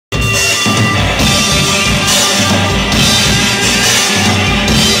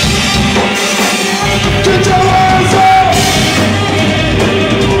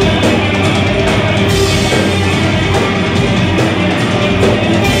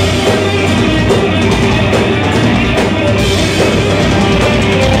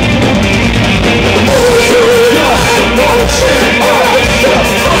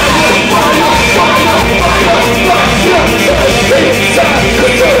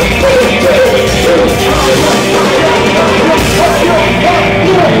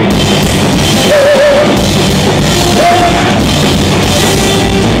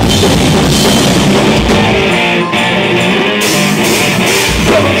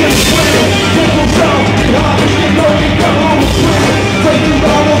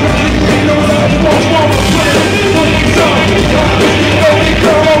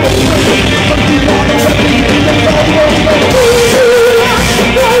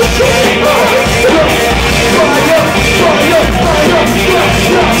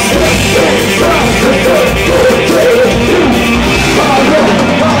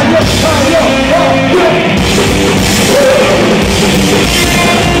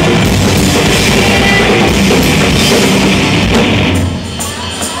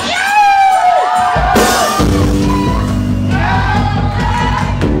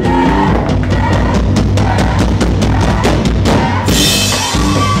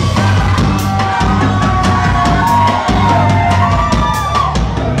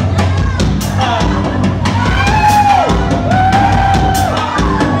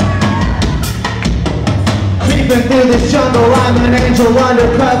I'm an angel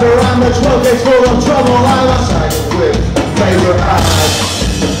undercover, I'm a 12 days full of trouble. I'm a psychic with favorite eyes.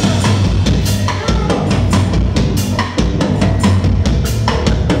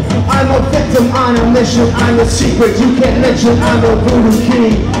 I'm a victim on a mission, I'm a secret you can't mention. I'm a voodoo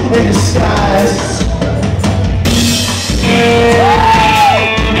king in disguise.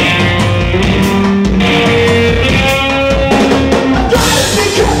 I'm trying to be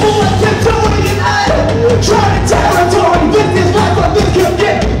careful, I'm tiptoeing and I'm trying to territory. This is life, but this could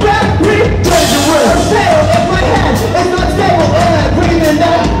get very dangerous. I'm stale in my head, it's not stable, and I'm breathing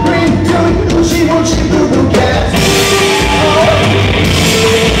that green gooey, she voodoo cat.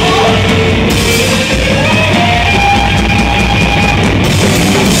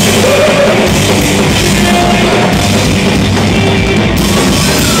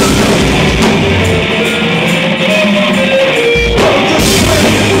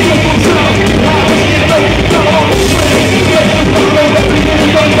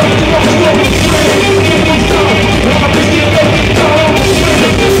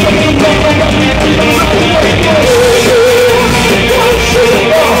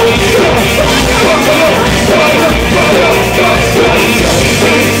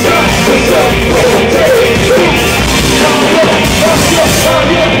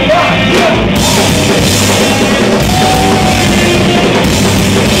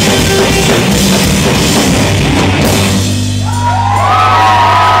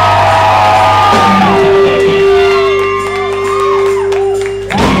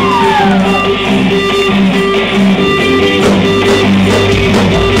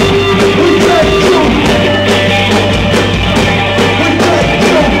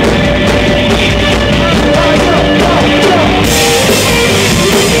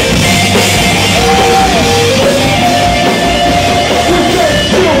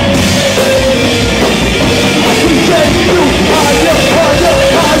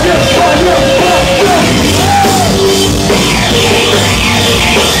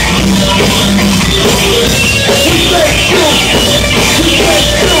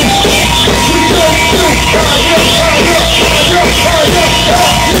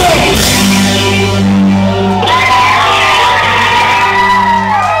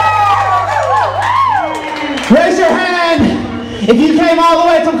 Raise your hand if you came all the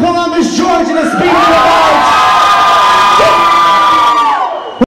way from Columbus, Georgia to speak.